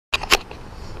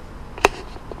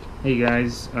Hey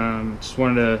guys, just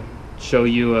wanted to show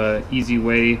you a easy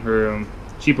way or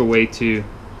cheaper way to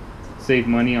save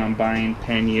money on buying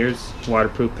panniers,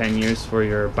 waterproof panniers for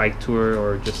your bike tour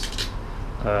or just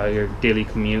your daily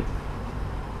commute.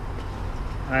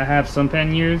 I have some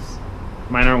panniers,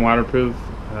 mine aren't waterproof.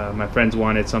 My friends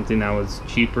wanted something that was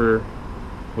cheaper,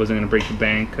 wasn't going to break the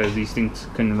bank, because these things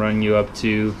can run you up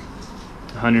to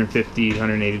 $150,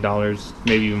 $180,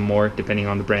 maybe even more depending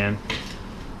on the brand.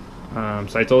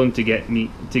 So I told him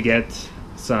to get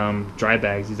some dry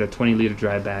bags. These are 20-liter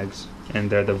dry bags, and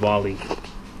they're the Volley.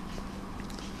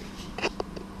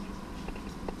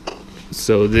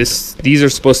 So these are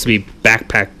supposed to be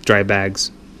backpack dry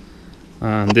bags.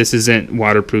 This isn't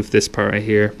waterproof, this part right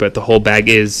here, but the whole bag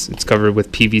is. It's covered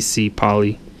with PVC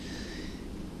poly.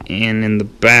 And in the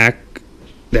back,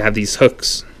 they have these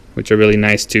hooks, which are really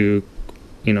nice to,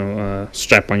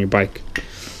 strap on your bike.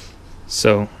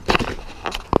 So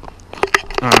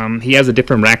he has a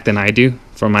different rack than I do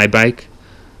for my bike.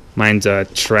 Mine's a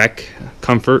Trek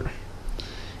Comfort,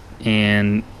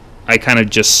 and I kind of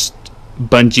just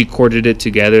bungee corded it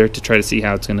together to try to see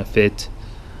how it's going to fit.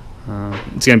 It's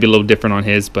going to be a little different on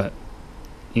his, but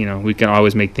we can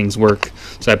always make things work.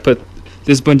 So I put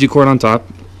this bungee cord on top,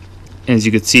 and as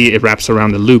you can see, it wraps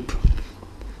around the loop.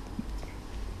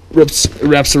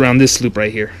 Wraps around this loop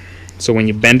right here. So when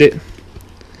you bend it,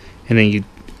 and then you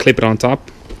clip it on top,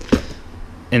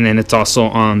 and then it's also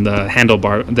on the handle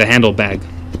bag.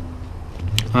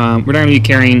 We're not going to be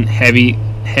carrying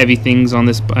heavy things on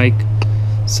this bike,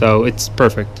 so it's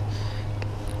perfect.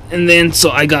 And then so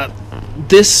I got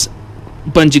this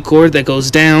bungee cord that goes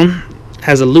down,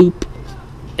 has a loop,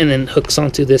 and then hooks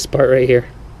onto this part right here.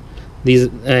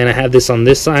 And I have this on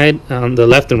this side, on the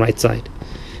left and right side,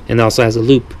 and it also has a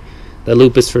loop. The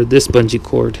loop is for this bungee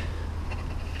cord.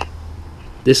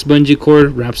 This bungee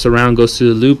cord wraps around, goes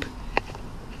through the loop,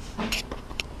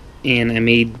 and I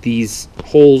made these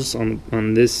holes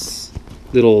on this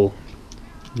little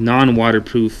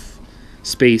non-waterproof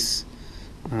space.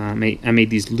 I made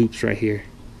these loops right here.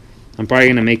 I'm probably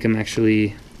gonna make them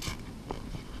actually.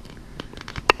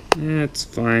 Yeah, it's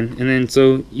fine. And then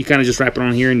so you kind of just wrap it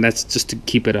on here, and that's just to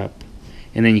keep it up.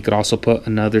 And then you could also put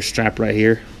another strap right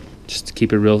here, just to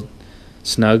keep it real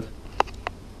snug.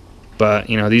 But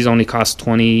these only cost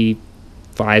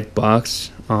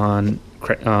 $25 on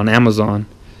Amazon,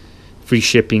 free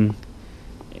shipping.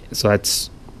 So that's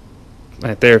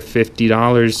right there,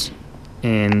 $50,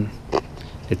 and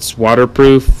it's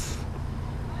waterproof.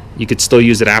 You could still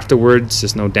use it afterwards.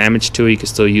 There's no damage to it. You could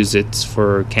still use it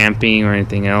for camping or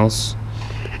anything else.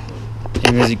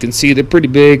 And as you can see, they're pretty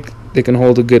big. They can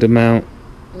hold a good amount.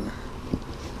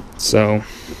 So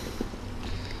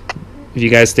if you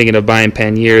guys thinking of buying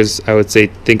panniers, I would say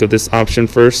think of this option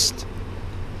first.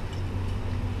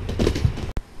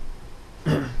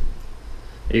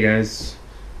 Hey guys,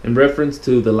 in reference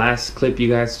to the last clip you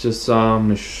guys just saw, I'm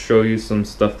going to show you some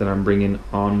stuff that I'm bringing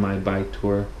on my bike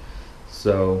tour.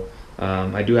 So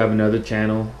I do have another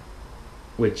channel,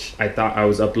 which I thought I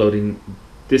was uploading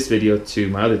this video to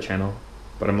my other channel,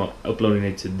 but I'm uploading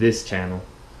it to this channel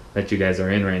that you guys are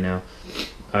in right now.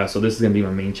 So this is going to be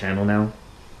my main channel now.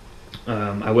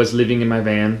 I was living in my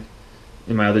van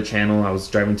in my other channel. I was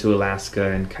driving to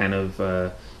Alaska and kind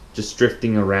of just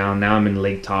drifting around. Now I'm in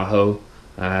Lake Tahoe.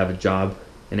 I have a job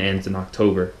and it ends in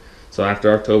October. So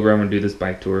after October, I'm going to do this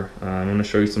bike tour. I'm going to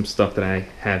show you some stuff that I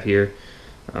have here.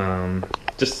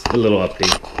 Just a little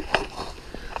update.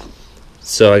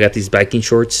 So I got these biking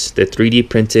shorts. They're 3D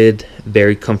printed,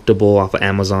 very comfortable, off of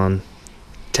Amazon.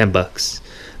 $10.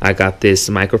 I got this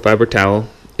microfiber towel.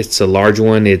 It's a large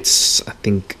one. It's, I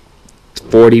think,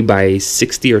 40 by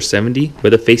 60 or 70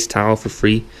 with a face towel for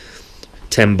free.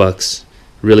 $10.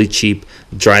 Really cheap,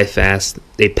 dry fast.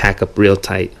 They pack up real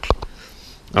tight.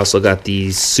 I also got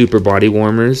these super body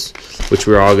warmers, which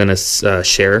we're all gonna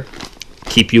share.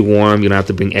 Keep you warm. You don't have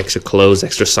to bring extra clothes,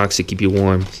 extra socks to keep you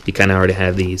warm. You kind of already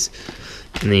have these.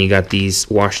 And then you got these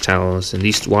wash towels, and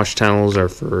these wash towels are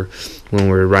for when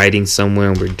we're riding somewhere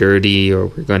and we're dirty, or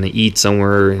we're gonna eat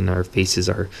somewhere and our faces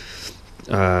are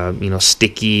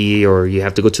sticky, or you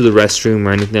have to go to the restroom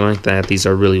or anything like that. These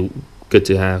are really good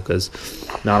to have because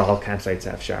not all campsites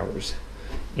have showers.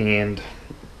 And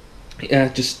yeah,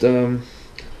 just I'll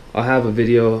have a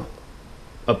video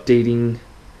updating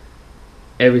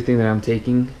everything that I'm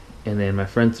taking, and then my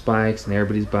friends' bikes and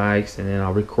everybody's bikes, and then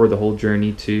I'll record the whole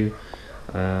journey too.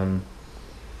 So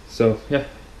yeah, and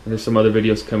there's some other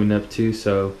videos coming up too,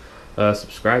 so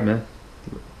subscribe, man.